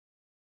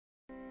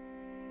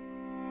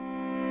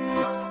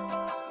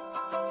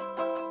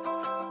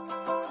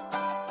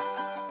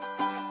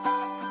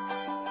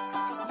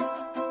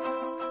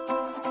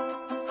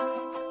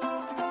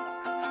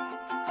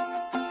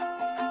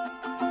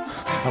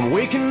I'm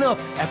waking up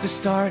at the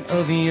start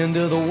of the end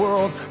of the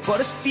world, but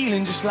it's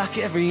feeling just like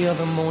every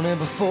other morning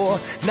before.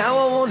 Now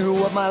I wonder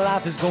what my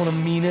life is gonna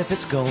mean if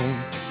it's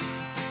gone.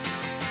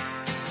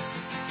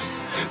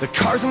 The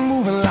cars are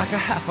moving like a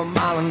half a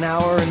mile an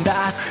hour, and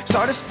I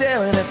started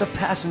staring at the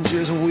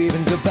passengers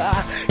waving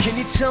goodbye. Can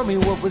you tell me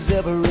what was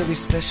ever really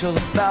special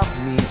about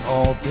me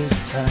all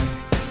this time?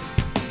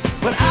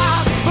 But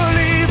I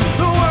believe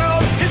the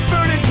world is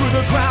burning to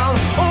the ground.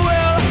 Oh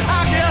well,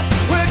 I guess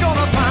we're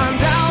gonna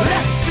find out.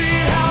 Let's see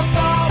how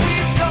far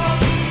we've come.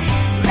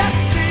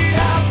 Let's see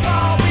how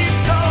far we've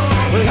come.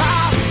 Well,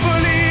 I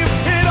believe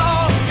it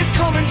all is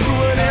coming to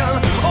an end.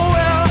 Oh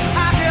well,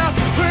 I guess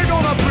we're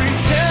gonna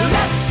pretend.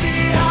 Let's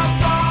see how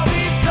far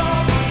we've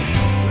come.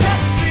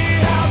 Let's see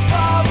how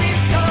far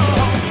we've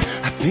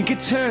come. I think it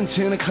turned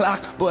 10 o'clock,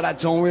 but I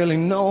don't really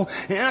know.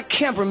 And I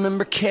can't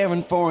remember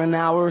caring for an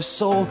hour or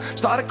so.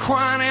 Started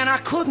crying and I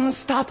couldn't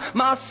stop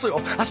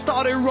myself. I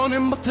started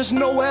running, but there's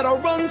nowhere to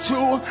run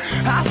to.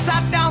 I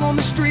sat down on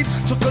the street,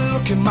 took a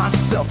look at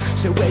myself.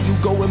 Said, where you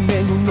going,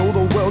 man? You know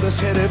the world is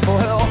headed for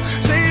hell.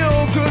 Say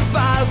your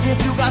goodbyes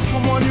if you got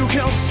someone you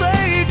can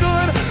say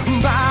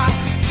goodbye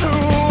to.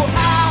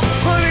 I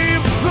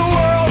believe the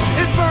world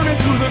is burning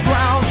to the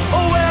ground.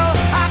 Oh well,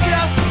 I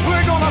guess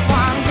we're gonna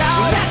find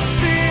out. Let's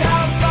see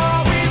how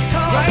far we've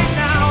come right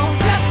now.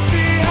 Let's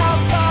see how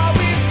far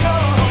we've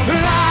come.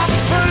 I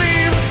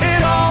believe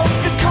it all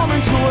is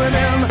coming to an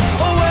end.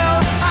 Oh well,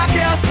 I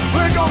guess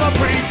we're gonna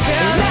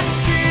pretend. Let's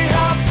see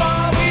how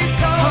far we've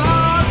come.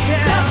 Oh,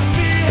 yeah. Let's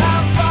see how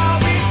far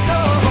we've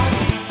come.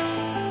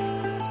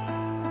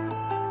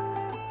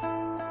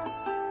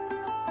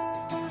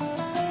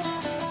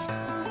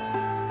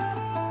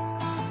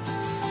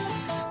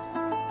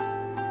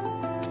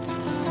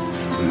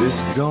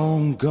 It's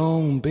gone,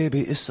 gone,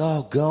 baby, it's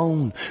all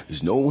gone.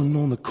 There's no one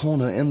on the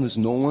corner and there's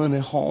no one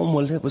at home.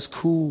 Well, it was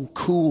cool,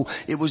 cool,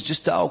 it was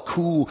just all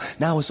cool.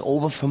 Now it's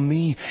over for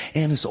me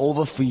and it's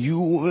over for you.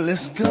 Well,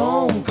 it's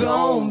gone,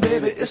 gone,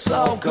 baby, it's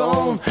all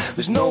gone.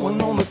 There's no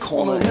one on the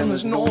corner and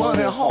there's no one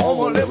at home.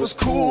 Well, it was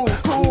cool,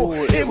 cool,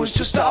 it was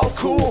just all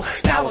cool.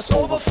 Now it's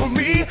over for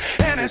me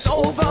and it's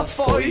over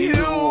for you.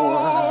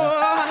 Whoa,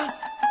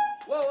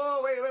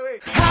 whoa, wait.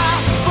 I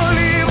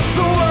believe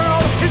the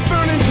world is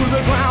burning to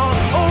the ground.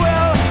 Oh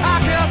well, I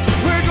guess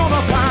we're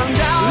gonna find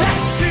out.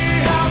 Let's see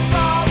how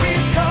far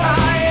we've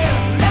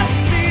come. Let's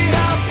see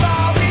how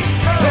far we've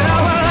come. Yeah,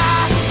 well,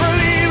 I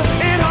believe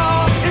it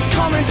all is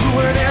coming to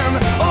an end.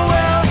 Oh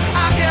well,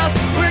 I guess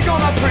we're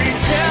gonna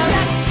pretend.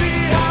 Let's see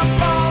how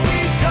far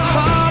we've come.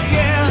 Oh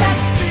yeah,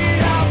 let's see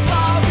how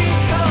far we've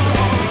come.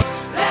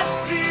 Let's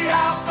see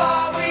how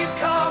far we've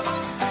come.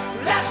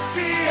 Let's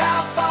see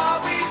how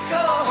far we've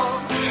come.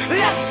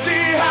 Let's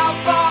see how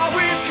far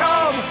we've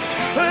come.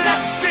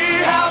 Let's see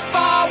how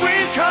far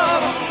we've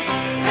come.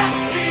 Let's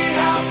see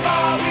how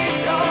far we've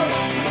come.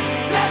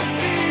 Let's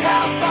see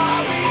how far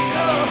we've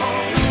come.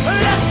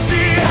 Let's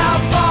see how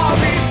far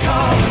we've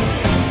come.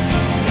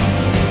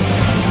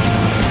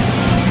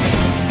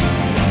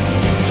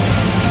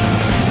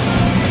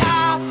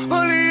 I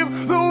believe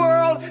the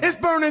world is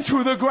burning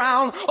to the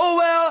ground. Oh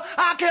well,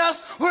 I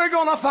guess we're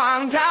gonna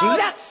find out.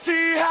 Let's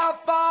see how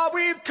far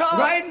we've come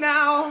right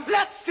now.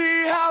 Let's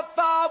see how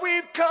far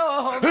we've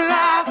come.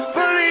 I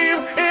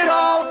believe it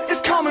all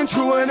is coming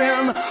to an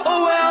end.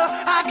 Oh well,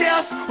 I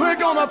guess we're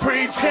gonna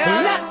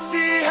pretend. Let's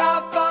see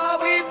how far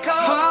we've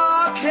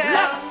come. Okay.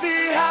 Let's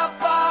see how